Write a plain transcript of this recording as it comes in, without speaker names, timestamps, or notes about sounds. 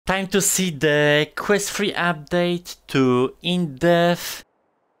Time to see the Quest 3 update to in-depth.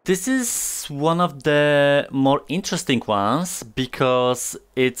 This is one of the more interesting ones because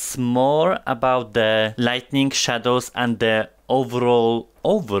it's more about the lightning, shadows, and the overall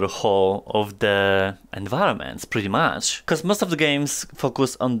overhaul of the environments, pretty much. Because most of the games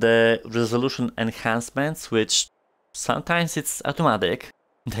focus on the resolution enhancements, which sometimes it's automatic.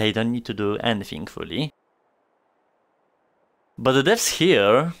 They don't need to do anything fully. But the devs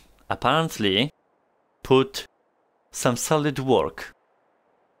here apparently put some solid work.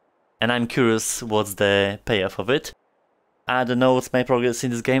 And I'm curious what's the payoff of it. I don't know what's my progress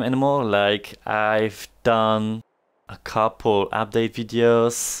in this game anymore. Like, I've done a couple update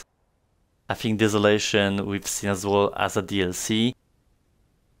videos. I think Desolation we've seen as well as a DLC.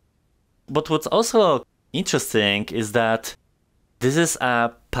 But what's also interesting is that this is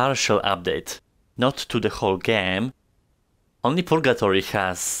a partial update, not to the whole game. Only Purgatory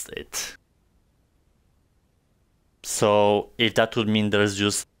has it. So if that would mean there's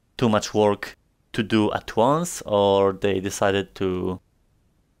just too much work to do at once, or they decided to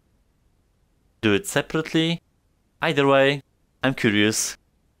do it separately, either way, I'm curious.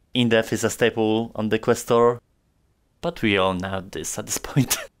 In-depth is a staple on the Quest store, but we all know this at this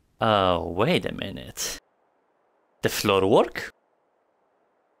point. Oh, wait a minute. The floor work?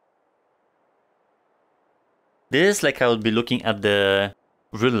 This is like I would be looking at the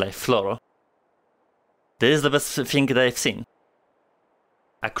real-life floor. This is the best thing that I've seen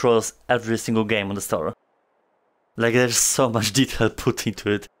across every single game on the store. Like, there's so much detail put into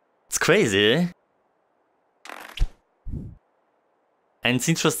it. It's crazy. And it's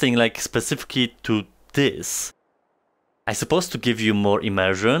interesting, like, specifically to this. I suppose to give you more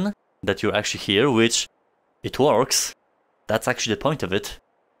immersion, that you're actually here, which it works. That's actually the point of it.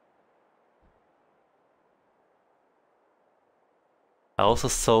 I also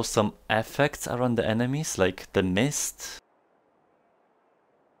saw some effects around the enemies, like the mist.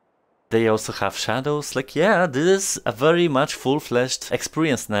 They also have shadows. Like, yeah, this is a very much full-fledged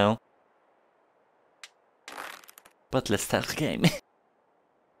experience now. But let's start the game.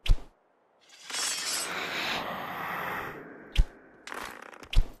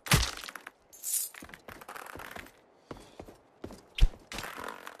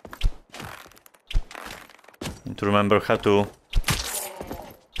 Need to remember how to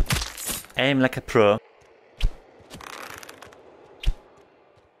aim like a pro.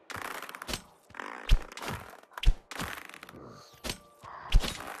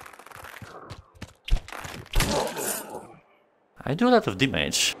 I do a lot of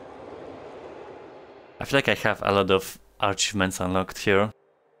damage. I feel like I have a lot of achievements unlocked here.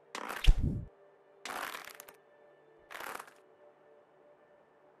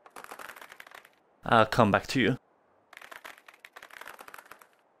 I'll come back to you.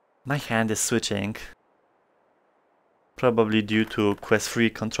 My hand is switching. Probably due to Quest 3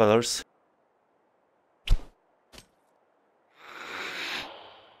 controllers.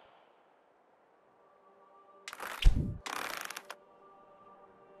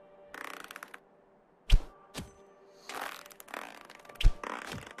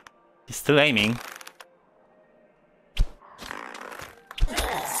 He's still aiming.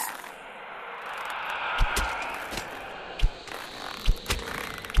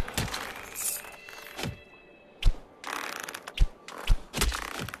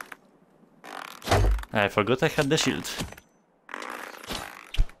 I forgot I had the shield.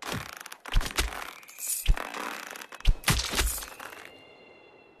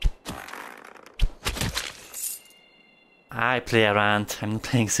 I play around, I'm not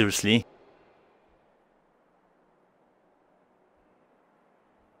playing seriously.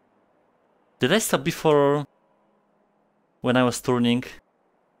 Did I stop before when I was turning?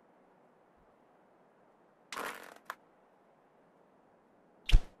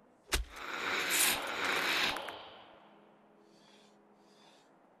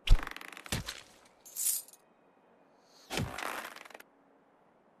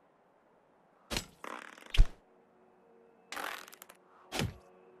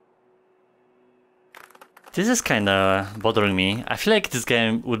 This is kinda bothering me. I feel like this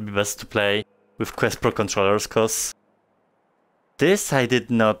game would be best to play with Quest Pro controllers, cause this I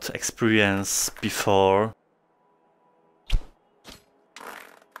did not experience before.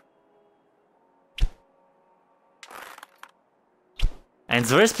 And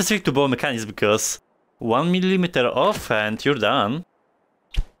it's very specific to bow mechanics because 1 millimeter off and you're done.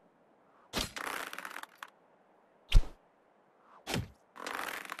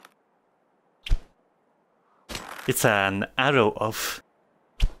 It's an arrow off.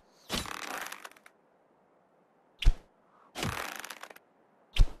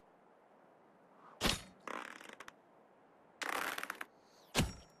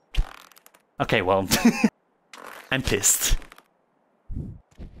 Okay, well, I'm pissed.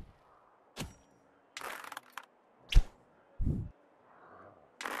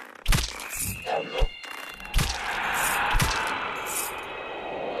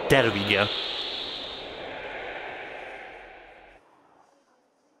 There we go.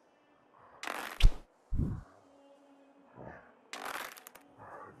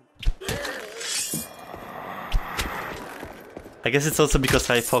 I guess it's also because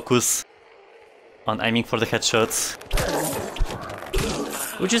I focus on aiming for the headshots,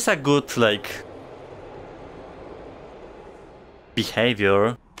 which is a good, like,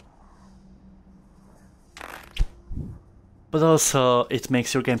 behavior. But also, it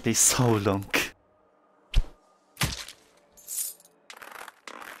makes your gameplay so long.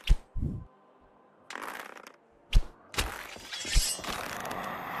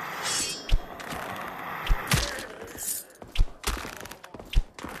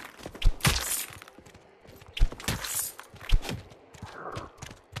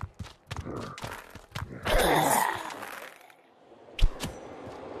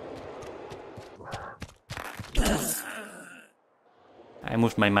 I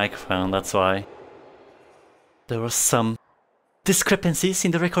moved my microphone, that's why. There were some discrepancies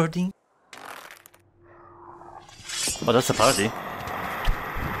in the recording. Oh, that's a party.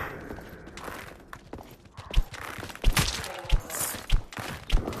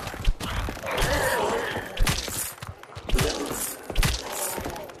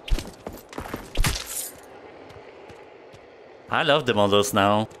 I love the models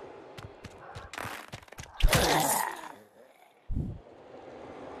now.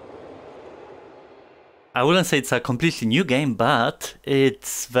 I wouldn't say it's a completely new game, but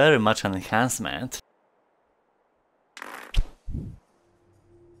it's very much an enhancement.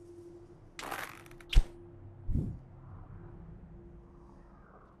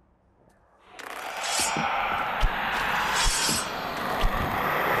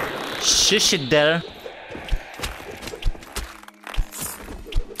 Shush it there.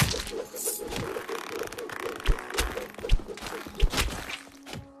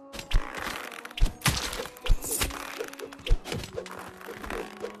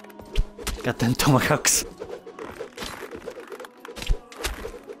 Goddamn tomahawks.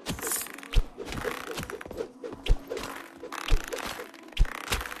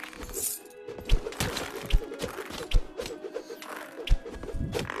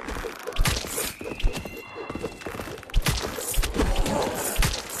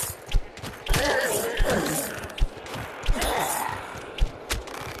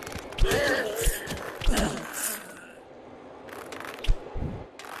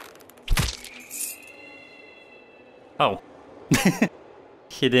 Oh.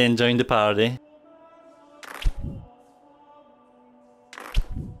 He didn't join the party.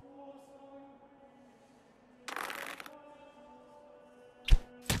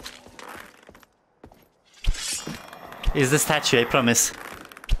 It's the statue, I promise.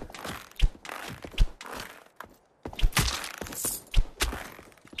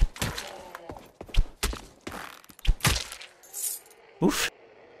 Oof.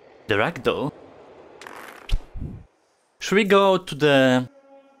 The ragdoll. Should we go to the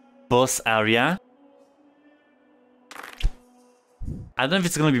boss area? I don't know if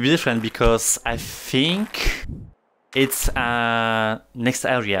it's gonna be different because I think it's next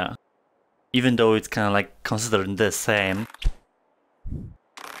area, even though it's kind of like considered the same.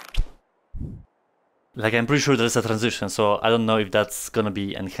 Like, I'm pretty sure there's a transition, so I don't know if that's gonna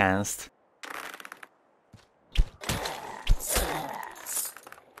be enhanced.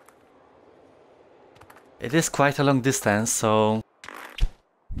 It is quite a long distance, so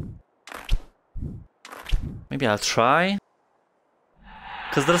maybe I'll try,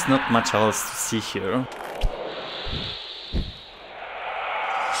 because there's not much else to see here.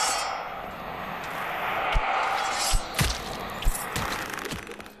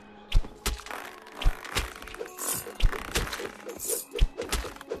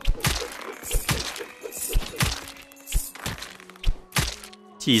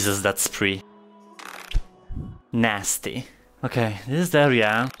 Jesus, that spree. Nasty. Okay, this is the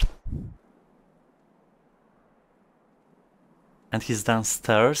area. And he's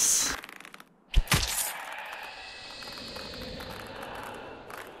downstairs.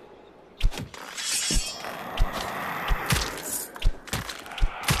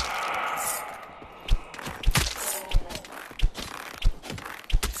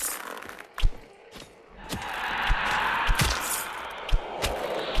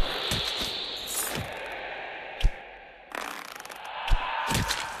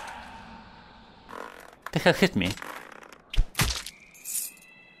 The hell hit me?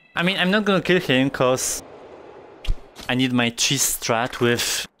 I mean, I'm not gonna kill him cause I need my cheese strat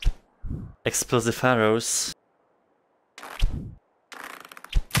with explosive arrows.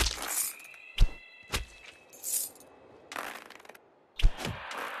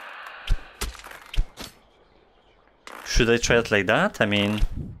 Should I try it like that? I mean,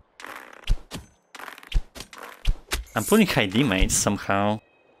 I'm putting high damage somehow.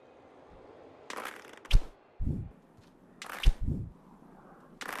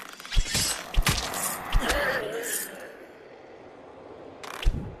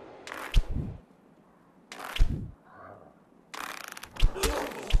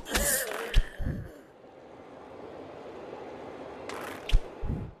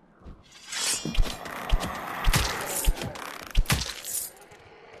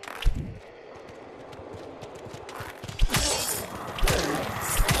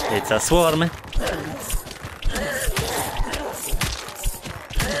 It's a swarm.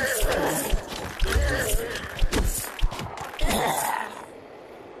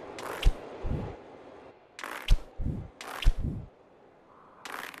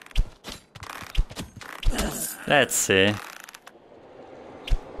 Let's see.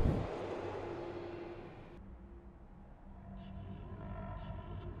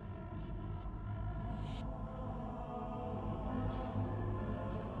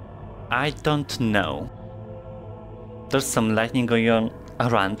 I don't know. There's some lightning going on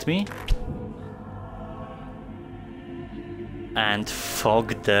around me. And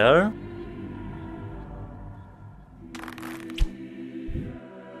fog there.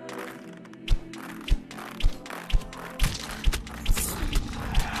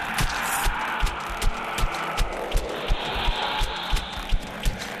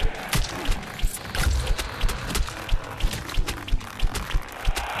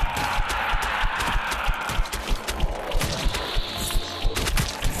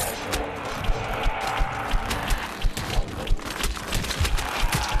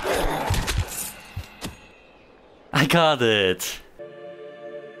 I got it!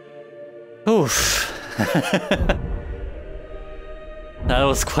 Oof. That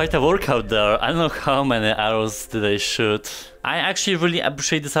was quite a workout there. I don't know how many arrows did I shoot. I actually really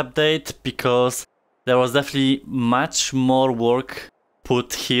appreciate this update because there was definitely much more work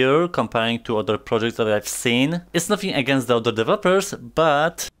put here comparing to other projects that I've seen. It's nothing against the other developers,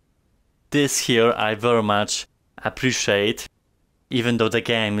 but this here I very much appreciate, even though the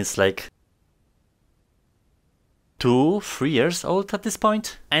game is like 2-3 years old at this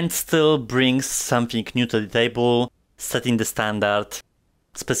point, and still brings something new to the table, setting the standard,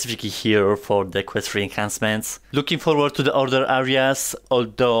 specifically here for the quest free enhancements. Looking forward to the other areas,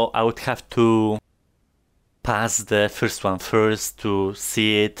 although I would have to pass the first one first to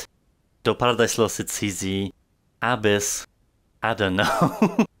see it. Though Paradise Lost, it's easy. Abyss, I don't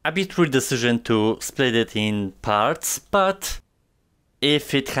know. A bit weird decision to split it in parts, but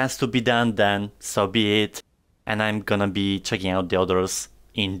if it has to be done, then so be it. And I'm gonna be checking out the others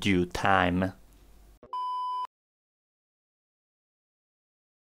in due time.